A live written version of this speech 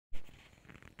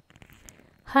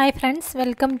Hi friends,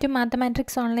 welcome to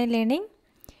Mathematics Online Learning.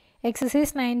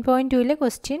 Exercise 9.2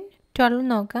 question 12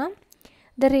 നോക്കാം.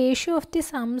 The ratio of the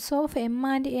sums of m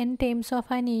and n terms of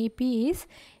an AP is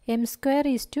m square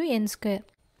is to n square.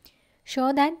 Show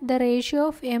that the ratio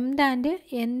of m and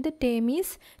nth term is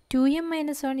 2m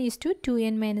minus 1 is to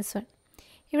 2n minus 1.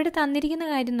 ഇവിടെ തന്നിരിക്കുന്ന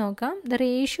കാര്യം നോക്കാം. The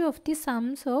ratio of the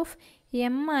sums of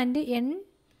m and n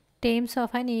terms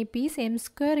of an AP is m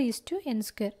square is to n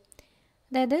square.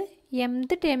 അതായത്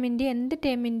mth ടേമിൻ്റെയും nth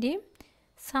ടേമിൻ്റെയും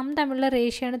some തമ്മിലുള്ള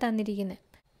ratio ആണ് തന്നിരിക്കുന്നത്.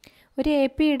 ഒരു A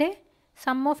പിയുടെ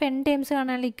സം ഓഫ് n ടേംസ്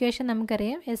കാണാനുള്ള ഇക്വേഷൻ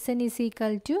നമുക്കറിയാം. S N is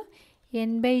equal to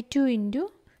n/2 into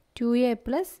 2a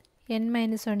plus n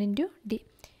minus 1 into D.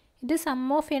 ഇത് some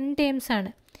of n terms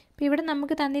ആണ്. അപ്പോൾ ഇവിടെ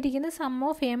നമുക്ക് തന്നിരിക്കുന്നത് some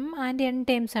of m and n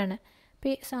terms ആണ്.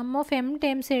 അപ്പോൾ സം ഓഫ് m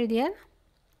ടേംസ് എഴുതിയാൽ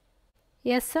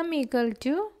എസ് എം ഈക്വൽ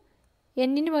ടു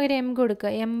എന്നിന് പകരം m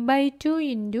കൊടുക്കുക, m/2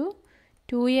 into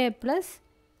 2a plus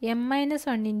m minus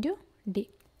 1 into D.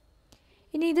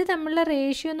 ഇനി ഇത് തമ്മിലുള്ള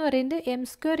റേഷ്യോ എന്ന് പറയുന്നത് m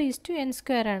square is to n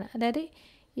square ആണ്. അതായത്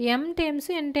m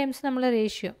ടേംസ് n ടേംസ് തമ്മിലുള്ള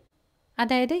റേഷ്യോ.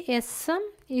 അതായത് S M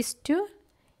is to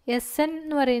S N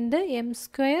എന്ന് പറയുന്നത് m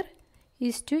square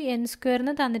is to n square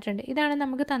എന്ന് തന്നിട്ടുണ്ട്. ഇതാണ്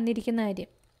നമുക്ക് തന്നിരിക്കുന്ന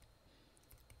കാര്യം.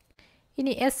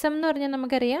 ഇനി എസ് എം എന്ന് പറഞ്ഞാൽ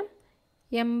നമുക്കറിയാം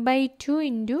m/2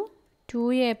 into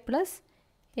 2a plus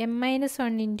m minus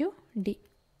 1 into D.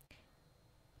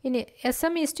 ഇനി S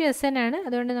M is to S N ആണ്.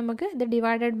 അതുകൊണ്ട് നമുക്ക് ഇത്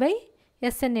ഡിവൈഡഡ് ബൈ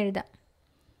എസ് എൻ എഴുതാം.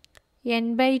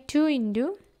 n/2 into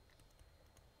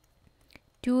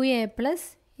 2a plus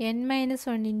n minus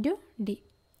 1 into D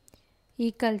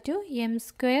equal to m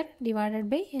square divided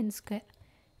by n square.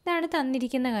 ഇതാണ്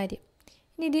തന്നിരിക്കുന്ന കാര്യം.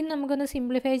 ഇനി ഇതിന് നമുക്കൊന്ന്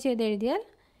സിംപ്ലിഫൈ ചെയ്ത് എഴുതിയാൽ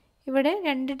ഇവിടെ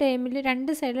രണ്ട് ടൈമിൽ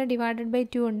രണ്ട് സൈഡിൽ ഡിവൈഡഡ് ബൈ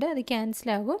 2 ഉണ്ട്, അത്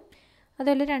ക്യാൻസലാകും.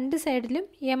 അതുപോലെ രണ്ട് സൈഡിലും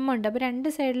m ഉണ്ട്. അപ്പോൾ രണ്ട്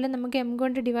സൈഡിലും നമുക്ക് m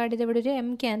കൊണ്ട് ഡിവൈഡ് ചെയ്ത് ഇവിടെ ഒരു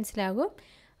m ക്യാൻസലാകും.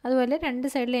 അതുപോലെ രണ്ട്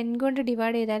സൈഡിൽ n കൊണ്ട്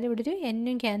ഡിവൈഡ് ചെയ്താൽ ഇവിടെ ഒരു n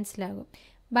ക്യാൻസലാകും.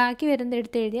 ബാക്കി വരുന്നത്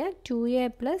എടുത്ത് എഴുതിയാൽ 2a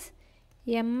plus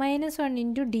m minus 1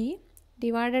 into D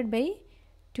divided by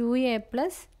 2a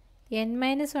plus n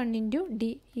minus 1 into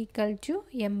D equal to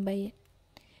m/n.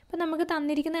 അപ്പോൾ നമുക്ക്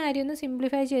തന്നിരിക്കുന്ന കാര്യം ഒന്ന്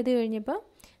സിംപ്ലിഫൈ ചെയ്ത് കഴിഞ്ഞപ്പോൾ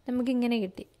നമുക്കിങ്ങനെ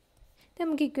കിട്ടി. ഇത്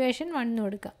നമുക്ക് ഇക്വേഷൻ 1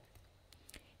 കൊടുക്കാം.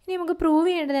 ഇനി നമുക്ക് പ്രൂവ്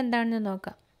ചെയ്യേണ്ടത് എന്താണെന്ന്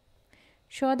നോക്കാം.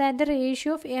 Show that the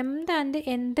ratio of m and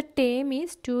nth term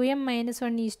is 2m minus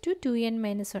 1 is to 2n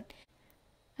minus 1.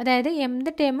 അതായത് mth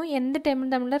ടേമും nth ടേമും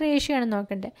തമ്മിലുള്ള റേഷ്യോ ആണ്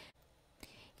നോക്കേണ്ടത്.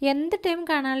 nth ടേം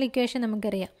കാണാനുള്ള ഇക്വേഷൻ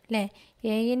നമുക്കറിയാം അല്ലേ.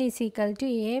 an is equal to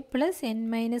a plus n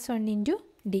minus 1 into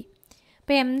D.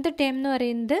 അപ്പോൾ mth term എന്ന്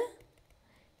പറയുന്നത്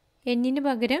എന്നിന്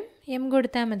പകരം m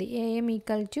കൊടുത്താൽ മതി. am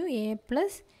equal to a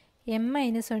plus m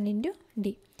minus 1 into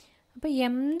D. അപ്പോൾ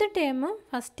mth ടേമും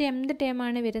ഫസ്റ്റ് mth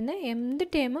ടേമാണ് വരുന്നത്. mth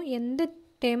ടേമും nth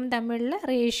ടേമും തമ്മിലുള്ള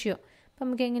റേഷ്യോ അപ്പോൾ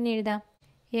നമുക്ക് എങ്ങനെ എഴുതാം?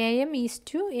 am is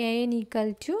to an equal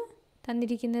to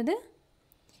തന്നിരിക്കുന്നത്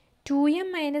 2m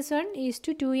minus 1 is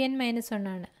to 2n minus 1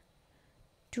 ആണ്.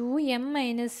 2m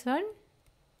minus 1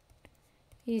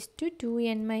 is to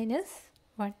 2n minus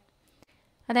 1.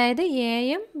 അതായത്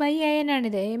am/an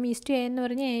ആണിത്. am ഈസ് ടു a എന്ന്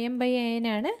പറഞ്ഞാൽ am/an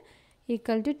ആണ്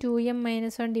equal to 2m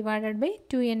minus 1 divided by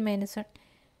 2n minus 1.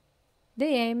 ഇത്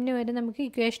എമ്മിന് വരെ നമുക്ക്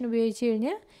ഇക്വേഷൻ ഉപയോഗിച്ച്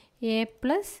കഴിഞ്ഞാൽ A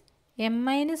plus m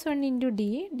minus 1 into D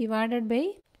divided by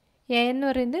A എന്ന്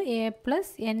പറയുന്നത് A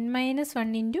plus n minus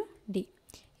 1 into D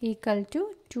equal to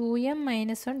 2m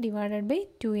minus 1 divided by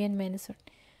 2n minus 1.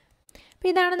 അപ്പോൾ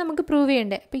ഇതാണ് നമുക്ക് പ്രൂവ്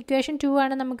ചെയ്യേണ്ടത്. അപ്പോൾ ഇക്വേഷൻ 2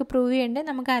 ആണ് നമുക്ക് പ്രൂവ് ചെയ്യേണ്ടത്.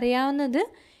 നമുക്കറിയാവുന്നത്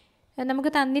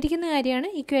നമുക്ക് തന്നിരിക്കുന്ന കാര്യമാണ്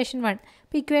ഇക്വേഷൻ 1.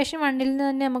 അപ്പോൾ ഇക്വേഷൻ 1ൽ നിന്ന്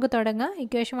തന്നെ നമുക്ക് തുടങ്ങാം.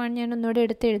 ഇക്വേഷൻ 1 ഞാൻ ഒന്നുകൂടെ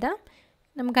എടുത്തെഴുതാം.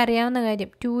 നമുക്കറിയാവുന്ന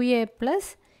കാര്യം 2a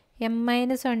plus m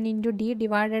minus 1 into D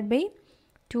divided by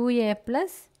 2a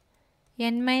plus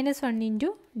n minus 1 into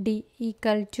D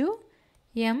equal to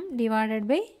m divided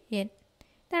by n.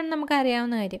 ഇതാണ്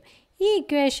നമുക്കറിയാവുന്ന കാര്യം. ഈ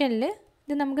ഇക്വേഷനിൽ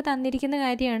ഇത് നമുക്ക് തന്നിരിക്കുന്ന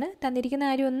കാര്യമാണ്. തന്നിരിക്കുന്ന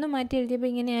കാര്യം ഒന്ന് മാറ്റി എഴുതിയപ്പോൾ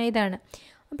ഇങ്ങനെ ആയതാണ്.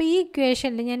 അപ്പോൾ ഈ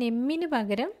ഇക്വേഷനിൽ ഞാൻ എമ്മിന്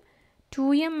പകരം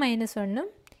 2m മൈനസ് 1ഉം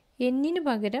എന്നിന്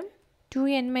പകരം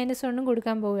 2n മൈനസ് 1ഉം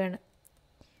കൊടുക്കാൻ പോവുകയാണ്.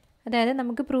 അതായത്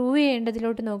നമുക്ക് പ്രൂവ്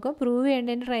ചെയ്യേണ്ടതിലോട്ട് നോക്കാം. Prove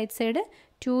ചെയ്യേണ്ടതിൻ്റെ right side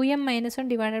 2m minus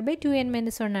 1 divided by 2n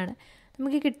minus 1 ആണ്.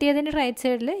 നമുക്ക് കിട്ടിയതിൻ്റെ റൈറ്റ്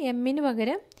സൈഡിൽ എമ്മിന്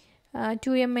പകരം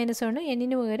 2m മൈനസ് 1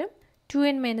 എന്നിന് പകരം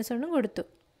 2n മൈനസ് 1 കൊടുത്തു.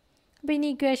 അപ്പോൾ ഇനി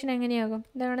ഇക്വേഷൻ എങ്ങനെയാകും?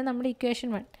 ഇതാണ് നമ്മുടെ ഇക്വേഷൻ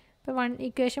 1. അപ്പോൾ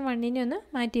ഇക്വേഷൻ 1നെ ഒന്ന്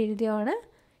മാറ്റി എഴുതിയാണ്.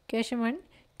 ഇക്വേഷൻ 1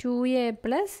 2a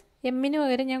പ്ലസ് എമ്മിന്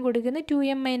പകരം ഞാൻ കൊടുക്കുന്നത്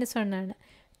 2m മൈനസ് 1 ആണ്.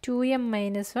 2m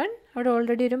മൈനസ് 1 അവിടെ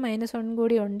ഓൾറെഡി ഒരു മൈനസ് 1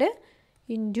 കൂടി ഉണ്ട്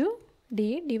into D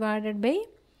divided by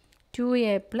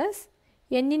 2a plus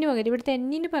എന്നിന് പകരം ഇവിടുത്തെ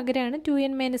എന്നിന് പകരമാണ്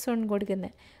 2n മൈനസ് 1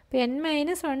 കൊടുക്കുന്നത്. അപ്പോൾ n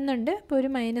മൈനസ് 1 ഉണ്ട്. അപ്പോൾ ഒരു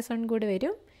മൈനസ് 1 കൂടി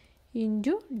വരും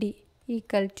ഇൻറ്റു ഡി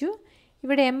ഈക്വൽ ടു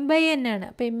ഇവിടെ m/n ആണ്.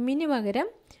 അപ്പോൾ എമ്മിന് പകരം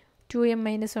 2m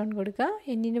മൈനസ് 1 കൊടുക്കുക,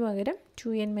 എന്നിന് പകരം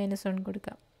 2n മൈനസ് 1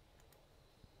 കൊടുക്കുക.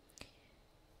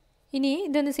 ഇനി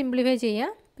ഇതൊന്ന് സിംപ്ലിഫൈ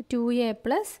ചെയ്യാം. 2a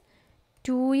plus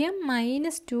 2m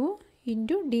minus 2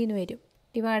 into D എന്ന് വരും.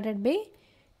 Divided by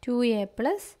 2a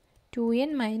plus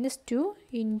 2n minus 2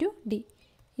 into D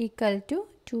equal to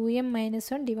 2m minus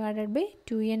 1 divided by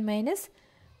 2n minus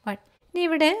 1. ഇനി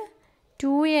ഇവിടെ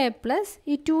 2a പ്ലസ്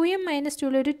ഈ 2m മൈനസ്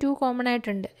 2 2 കോമൺ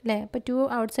ആയിട്ടുണ്ട് അല്ലേ. അപ്പോൾ 2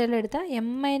 ഔട്ട് സൈഡിൽ എടുത്താൽ m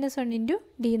മൈനസ് 1 ഇൻറ്റു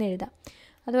ഡി എന്ന് എഴുതാം.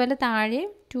 അതുപോലെ താഴെയും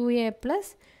 2a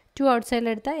പ്ലസ് 2 ഔട്ട് സൈഡിൽ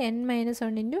എടുത്താൽ n മൈനസ്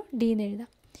 1 ഇൻറ്റു ഡി എന്ന് എഴുതാം.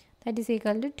 That is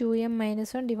equal to 2m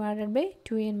minus 1 divided by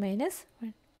 2n minus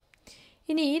 1.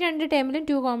 ഇനി ഈ രണ്ട് ടേമിലും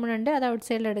 2 കോമൺ ഉണ്ട്, അത് ഔട്ട്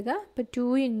സൈഡിൽ എടുക്കുക. അപ്പോൾ 2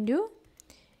 into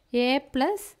A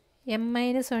plus m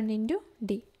minus 1 into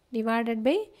D divided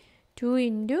by 2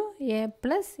 into A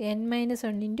plus n minus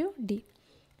 1 into D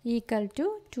equal to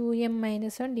 2m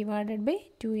minus 1 divided by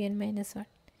 2n minus 1.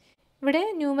 ഇവിടെ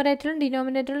ന്യൂമറേറ്ററിലും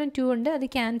ഡിനോമിനേറ്ററിലും 2 ഉണ്ട്, അത്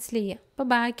ക്യാൻസൽ ചെയ്യാം. അപ്പോൾ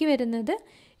ബാക്കി വരുന്നത്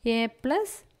A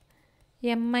plus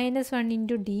m minus 1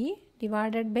 into D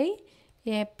divided by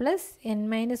A plus n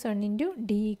minus 1 into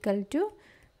D equal to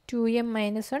 2m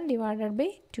minus 1 divided by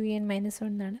 2n minus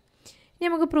 1 എന്നാണ്. ഇനി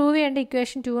നമുക്ക് പ്രൂവ് ചെയ്യേണ്ട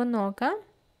ഇക്വേഷൻ 2 ഒന്ന് നോക്കാം.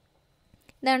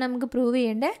 ഇതാണ് നമുക്ക് പ്രൂവ്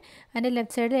ചെയ്യേണ്ടത്. അതിൻ്റെ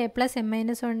ലെഫ്റ്റ് സൈഡിൽ A plus m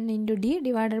minus 1 into D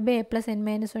divided by A plus n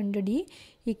minus 1 into D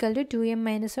equal to 2m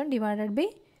minus 1 divided by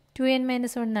 2n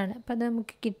minus 1 എന്നാണ്. അപ്പോൾ അത്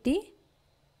നമുക്ക് കിട്ടി.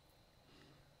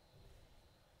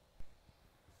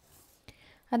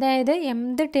 അതായത്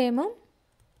mth ടേമും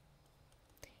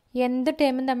nth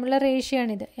ടേമും തമ്മിലുള്ള റേഷ്യോ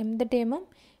ആണിത്. mth ടേമും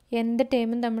nth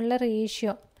ടേമും തമ്മിലുള്ള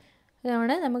റേഷ്യോ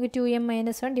അതാണ് നമുക്ക് 2m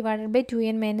minus 1 divided by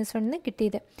 2n minus 1 എന്ന്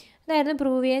കിട്ടിയത്. അതായിരുന്നു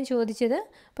പ്രൂവ് ചെയ്യാൻ ചോദിച്ചത്.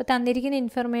 അപ്പോൾ തന്നിരിക്കുന്ന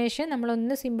ഇൻഫർമേഷൻ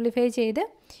നമ്മളൊന്ന് സിംപ്ലിഫൈ ചെയ്ത്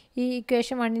ഈ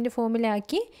ഇക്വേഷൻ 1ൻ്റെ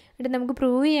ഫോമിലാക്കി എന്നിട്ട് നമുക്ക്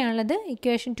പ്രൂവ് ചെയ്യാനുള്ളത്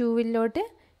ഇക്വേഷൻ 2ലോട്ട്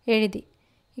എഴുതി.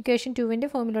 ഇക്വേഷൻ 2ൻ്റെ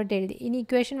ഫോമിലോട്ട് എഴുതി. ഇനി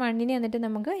ഇക്വേഷൻ 1നെ എന്നിട്ട്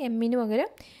നമുക്ക് എമ്മിന്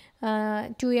പകരം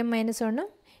 2m മൈനസ് 1ഉം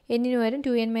എന്നിന് പകരം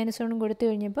 2n മൈനസ് 1ഉം കൊടുത്തു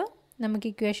കഴിഞ്ഞപ്പോൾ നമുക്ക്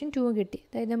ഇക്വേഷൻ 2 കിട്ടി.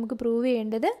 അതായത് നമുക്ക് പ്രൂവ്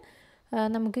ചെയ്യേണ്ടത്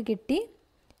നമുക്ക് കിട്ടി.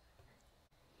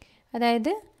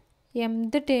 അതായത്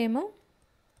mth ടേമും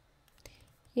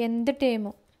nth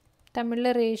ടേമും തമ്മിലുള്ള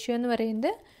റേഷ്യോ എന്ന്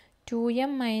പറയുന്നത്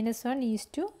 2m minus 1 is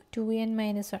to 2n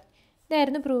minus 1.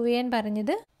 ഇതായിരുന്നു പ്രൂവ് ചെയ്യാൻ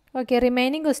പറഞ്ഞത്. Okay,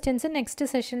 remaining questions next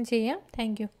session ചെയ്യാം.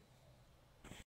 Thank you.